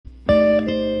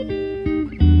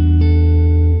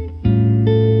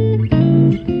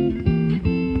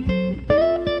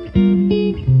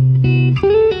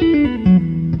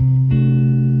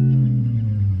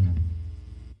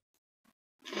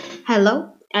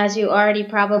Hello. As you already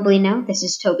probably know, this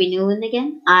is Toby Newlin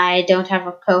again. I don't have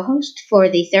a co-host for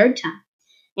the third time,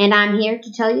 and I'm here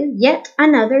to tell you yet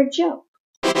another joke.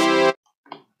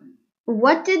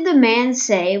 What did the man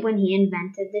say when he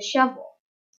invented the shovel?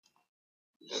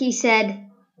 He said,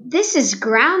 "This is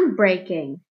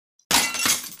groundbreaking."